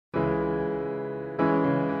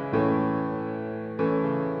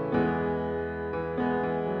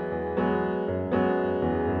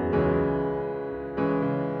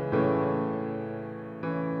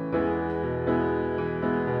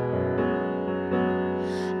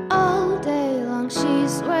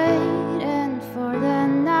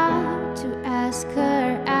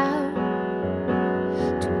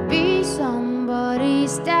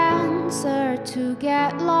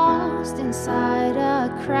get lost inside a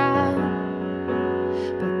crowd.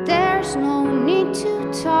 But there's no need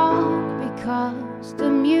to talk because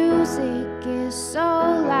the music is so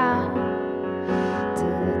loud.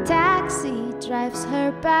 Till the taxi drives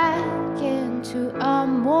her back into a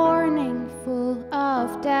morning full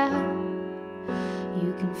of doubt.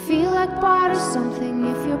 You can feel like part of something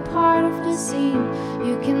if you're part of the scene.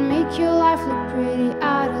 You can make your life look pretty,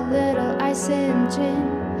 add a little ice and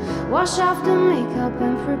gin. Wash off the makeup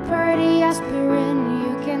and prepare the aspirin.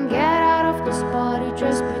 You can get out of this body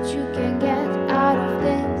dress, but you can get out of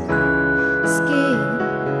this skin.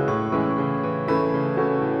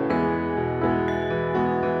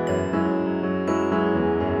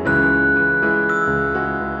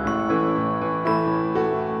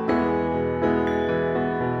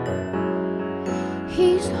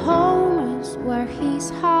 His home is where his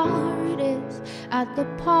heart is, at the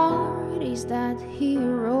parties that he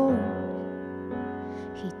wrote.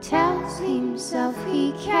 He tells himself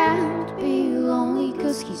he can't be lonely,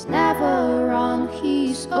 'cause he's never on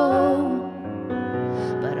his own.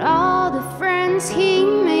 But all the friends he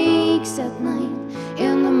makes at night,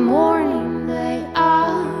 in the morning they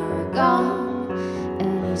are gone.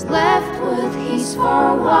 And he's left with his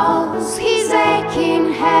four walls, his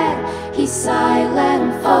aching head, his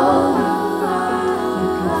silent phone. You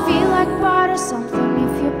can feel like part of something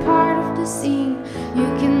if you're part of the scene. You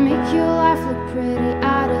can make your life look pretty,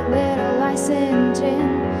 add a little ice and gin.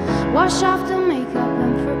 Wash off the makeup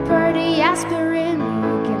and prepare the aspirin.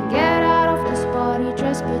 You can get out of this body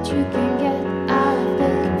dress, but you can get out of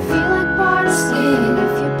it. You can feel like part of skating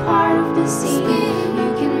if you're part of the scene. You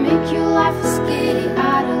can make your life look pretty,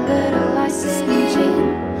 add a little ice and gin.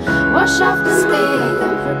 Wash off the makeup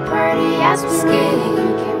and prepare the aspirin. You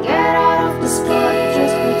can get out of this body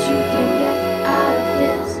dress, but you can get out of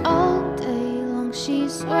this. All day long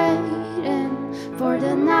she's waiting for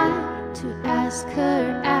the night to ask her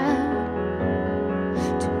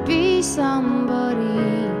out, to be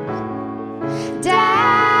somebody's dancer.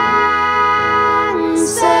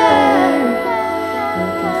 You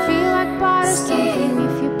can feel like part of something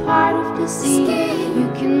if you're part of the scene. You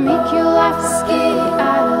can make your life escape.